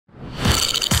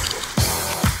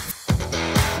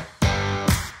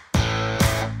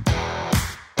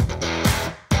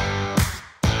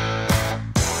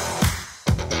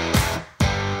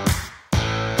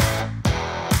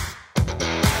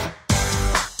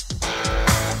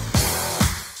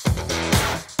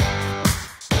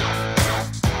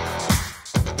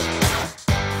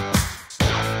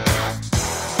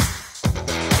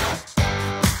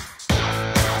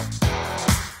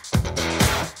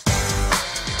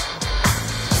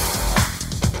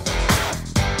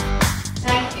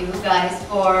guys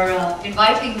for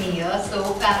inviting me here.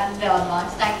 Soph and Manj,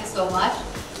 thank you so much.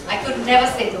 I could never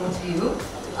say no to you.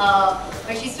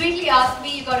 But she sweetly asked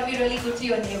me, you got to be really good to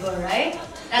your neighbor, right?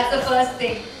 That's the first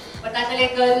thing. But actually,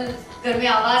 घर में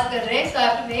आवाज कर रहे, so I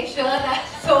have to make sure that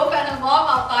Soph and her mom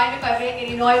are fine if I make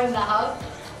any noise in the house.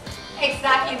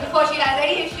 Exactly, before she has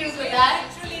any issues with that.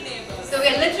 So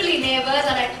we're literally neighbors,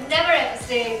 and I never ever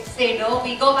say no.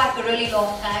 We go back a really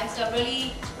long time, so I'm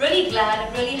really glad,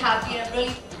 I'm really happy, and I'm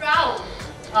really proud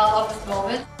of this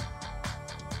moment.